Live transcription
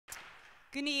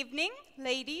Good evening,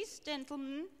 ladies,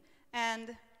 gentlemen,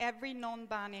 and every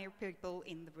non-binary people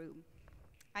in the room.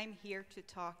 I'm here to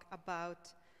talk about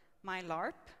my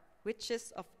LARP,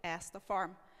 Witches of Ästad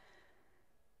farm.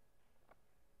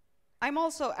 I'm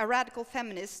also a radical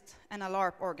feminist and a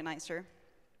LARP organizer.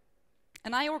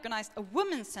 And I organized a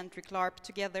woman-centric LARP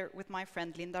together with my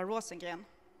friend Linda Rosengren.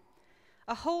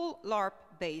 A whole LARP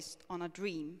based on a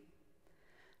dream.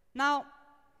 Now,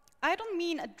 I don't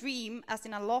mean a dream as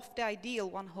in a lofty ideal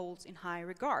one holds in high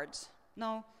regards.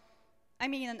 No, I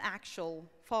mean an actual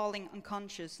falling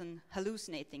unconscious and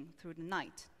hallucinating through the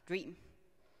night dream.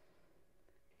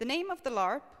 The name of the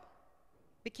LARP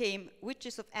became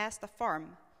Witches of Ästad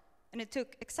farm, and it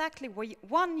took exactly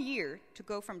 1 year to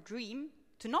go from dream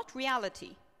to not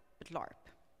reality, but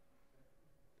LARP.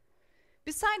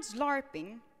 Besides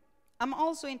LARPing, I'm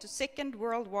also into Second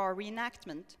World War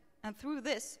reenactment, and through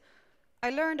this, I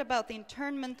learned about the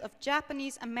internment of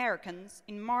Japanese Americans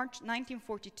in March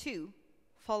 1942,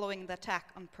 following the attack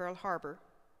on Pearl Harbor.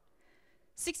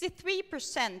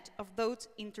 63% of those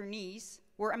internees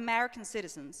were American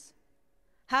citizens.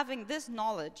 Having this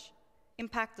knowledge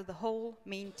impacted the whole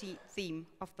main theme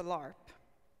of the LARP.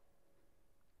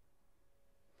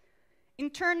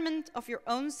 Internment of your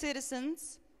own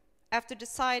citizens after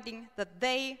deciding that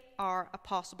they are a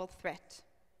possible threat,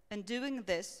 and doing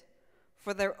this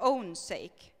for their own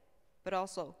sake, but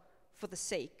also for the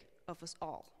sake of us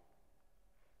all.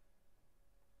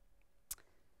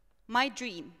 My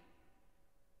dream.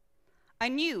 I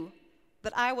knew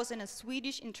that I was in a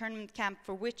Swedish internment camp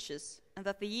for witches and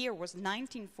that the year was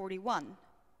 1941.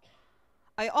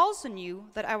 I also knew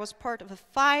that I was part of a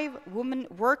 5-woman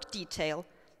work detail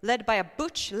led by a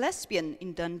butch lesbian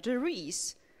in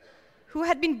dungarees who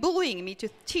had been bullying me to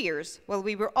tears while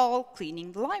we were all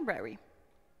cleaning the library.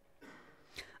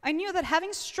 I knew that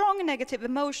having strong negative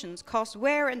emotions caused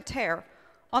wear and tear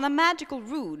on a magical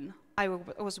rune I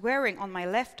was wearing on my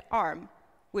left arm,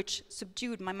 which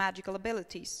subdued my magical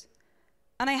abilities.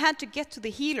 And I had to get to the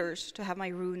healers to have my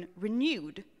rune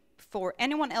renewed before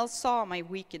anyone else saw my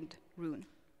weakened rune.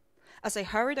 As I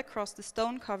hurried across the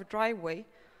stone-covered driveway,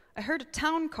 I heard a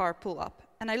town car pull up,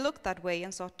 and I looked that way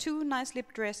and saw 2 nicely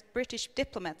dressed British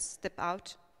diplomats step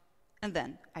out, and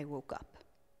then I woke up.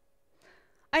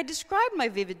 I described my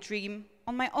vivid dream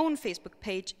on my own Facebook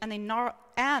page and in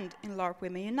LARP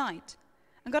Women Unite,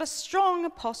 and got a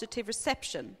strong positive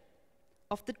reception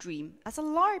of the dream as a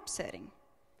LARP setting.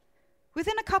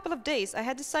 Within a couple of days, I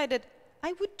had decided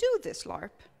I would do this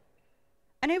LARP,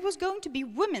 and it was going to be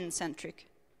women-centric,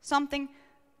 something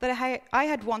that I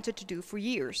had wanted to do for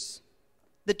years.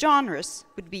 The genres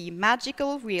would be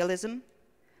magical realism,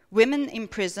 women in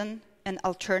prison, and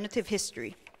alternative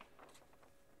history.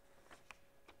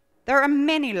 There are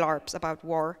many LARPs about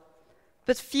war,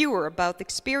 but fewer about the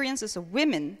experiences of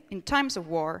women in times of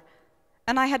war,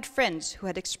 and I had friends who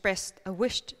had expressed a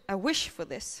wish for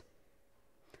this.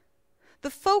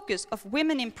 The focus of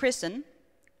women in prison,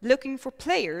 looking for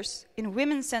players in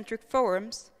women-centric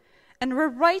forums, and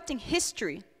rewriting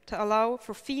history to allow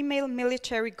for female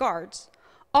military guards,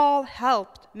 all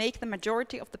helped make the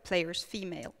majority of the players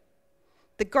female.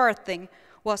 The guard thing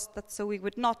was that so we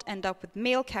would not end up with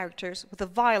male characters with a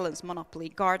violence monopoly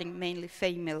guarding mainly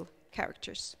female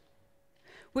characters.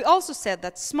 We also said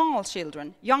that small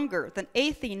children, younger than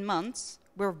 18 months,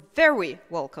 were very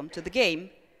welcome to the game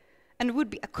and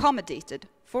would be accommodated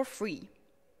for free.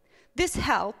 This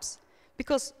helps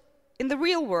because in the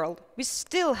real world we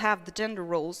still have the gender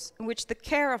roles in which the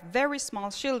care of very small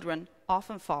children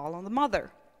often fall on the mother.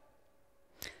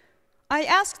 I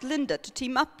asked Linda to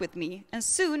team up with me, and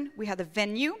soon we had a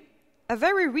venue, a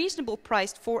very reasonable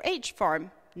priced 4-H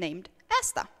farm named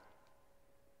Ästad.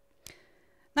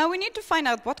 Now we need to find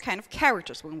out what kind of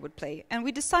characters one would play, and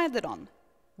we decided on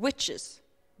witches,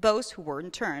 those who were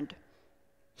interned.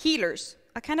 Healers,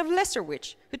 a kind of lesser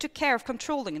witch who took care of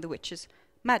controlling the witches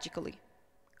magically.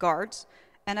 Guards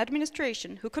and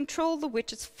administration who controlled the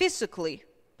witches physically,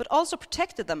 but also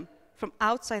protected them from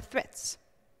outside threats.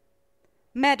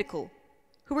 Medical,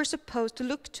 who were supposed to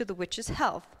look to the witches'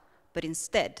 health, but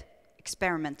instead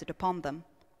experimented upon them.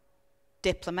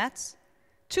 Diplomats,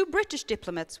 2 British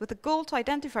diplomats with a goal to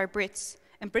identify Brits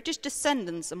and British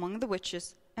descendants among the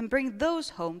witches and bring those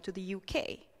home to the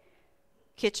UK.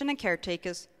 Kitchen and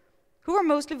caretakers, who were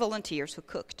mostly volunteers who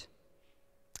cooked.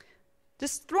 The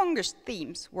strongest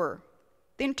themes were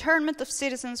the internment of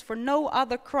citizens for no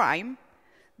other crime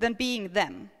than being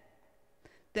them,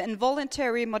 the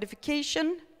involuntary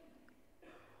modification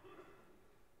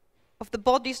of the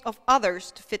bodies of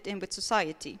others to fit in with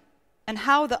society, and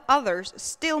how the others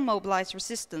still mobilize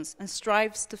resistance and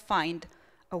strives to find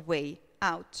a way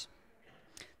out.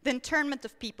 the internment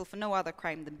of people for no other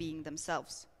crime than being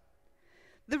themselves.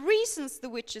 The reasons the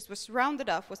witches were rounded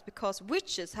up was because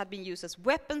witches had been used as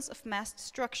weapons of mass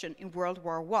destruction in World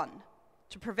War I.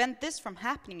 To prevent this from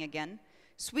happening again,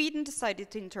 Sweden decided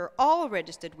to inter all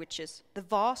registered witches, the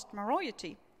vast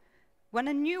majority, when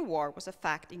a new war was a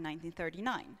fact in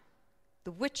 1939.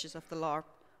 The witches of the Larp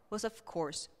was, of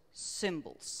course,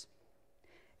 symbols.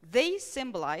 They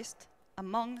symbolized,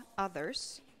 among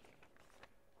others,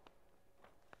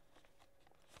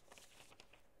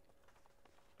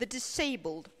 the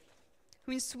disabled,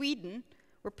 who in Sweden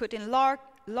were put in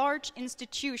large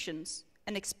institutions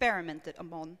and experimented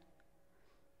upon,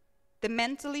 the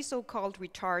mentally so-called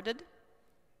retarded,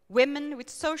 women with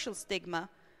social stigma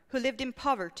who lived in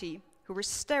poverty, who were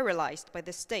sterilized by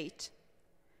the state,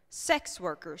 sex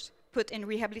workers put in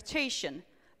rehabilitation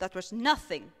that was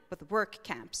nothing but work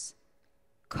camps,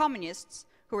 communists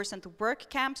who were sent to work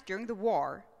camps during the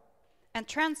war, and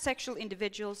transsexual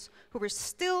individuals who were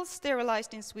still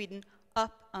sterilized in Sweden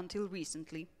up until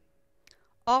recently.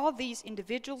 All these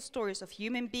individual stories of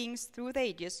human beings through the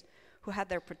ages who had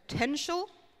their potential,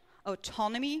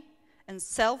 autonomy, and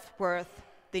self-worth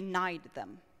denied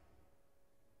them.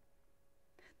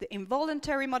 The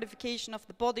involuntary modification of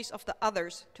the bodies of the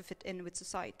others to fit in with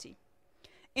society.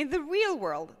 In the real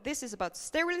world, this is about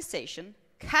sterilization,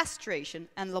 castration,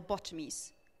 and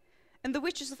lobotomies. In the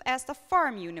Witches of Ästad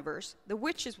farm universe, the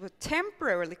witches were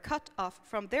temporarily cut off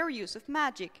from their use of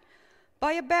magic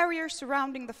by a barrier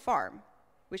surrounding the farm,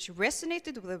 which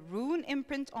resonated with a rune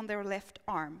imprint on their left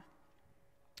arm.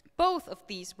 Both of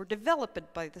these were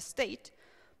developed by the state,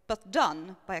 but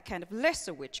done by a kind of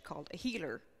lesser witch called a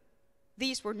healer.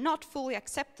 These were not fully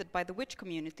accepted by the witch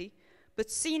community,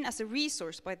 but seen as a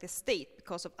resource by the state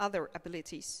because of other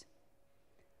abilities.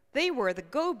 They were the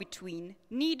go-between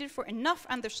needed for enough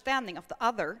understanding of the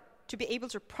other to be able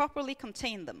to properly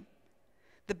contain them.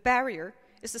 The barrier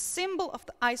is a symbol of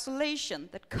the isolation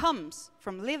that comes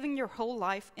from living your whole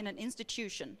life in an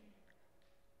institution.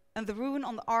 And the rune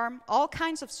on the arm, all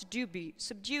kinds of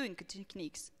subduing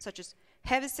techniques, such as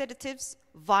heavy sedatives,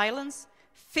 violence,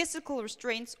 physical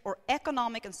restraints, or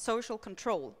economic and social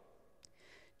control.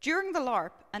 During the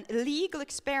LARP, an illegal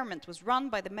experiment was run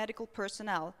by the medical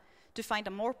personnel to find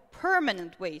a more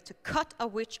permanent way to cut a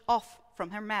witch off from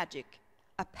her magic,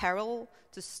 a parallel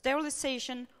to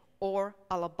sterilization or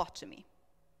a lobotomy.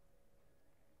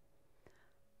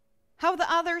 How the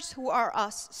others who are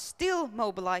us still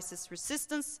mobilizes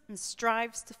resistance and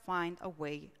strives to find a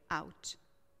way out.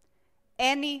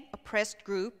 Any oppressed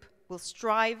group will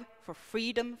strive for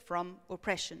freedom from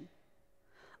oppression.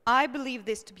 I believe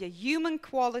this to be a human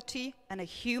quality and a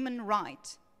human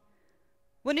right.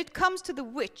 When it comes to the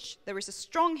witch, there is a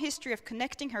strong history of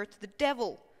connecting her to the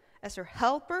devil as her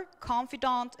helper,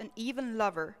 confidant, and even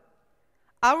lover.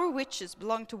 Our witches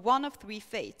belong to one of three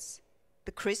faiths.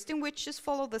 The Christian witches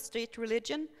follow the state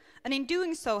religion, and in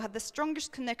doing so had the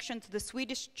strongest connection to the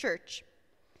Swedish church,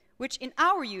 which in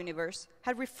our universe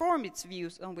had reformed its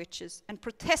views on witches and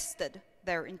protested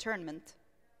their internment.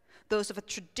 Those of a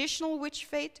traditional witch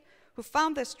faith who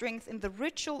found their strength in the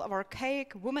ritual of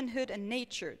archaic womanhood and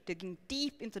nature, digging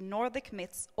deep into Nordic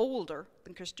myths older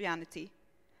than Christianity,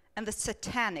 and the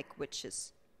satanic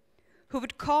witches, who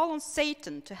would call on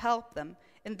Satan to help them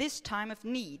in this time of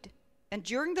need, and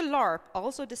during the LARP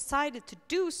also decided to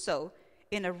do so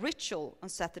in a ritual on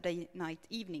Saturday night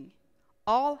evening,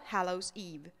 All Hallows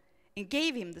Eve, and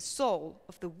gave him the soul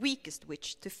of the weakest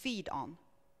witch to feed on.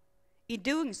 In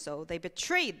doing so, they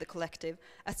betrayed the collective,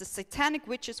 as the satanic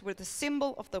witches were the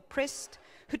symbol of the oppressed,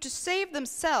 who to save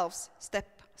themselves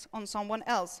step on someone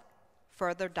else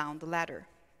further down the ladder.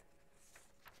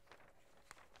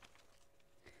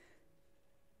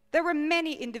 There were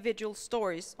many individual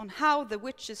stories on how the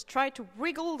witches tried to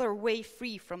wriggle their way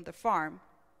free from the farm,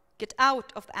 get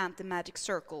out of the anti-magic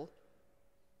circle.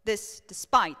 This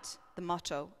despite the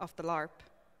motto of the LARP,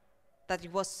 that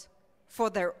it was for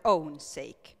their own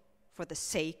sake, for the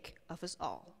sake of us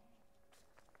all.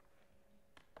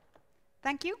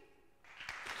 Thank you.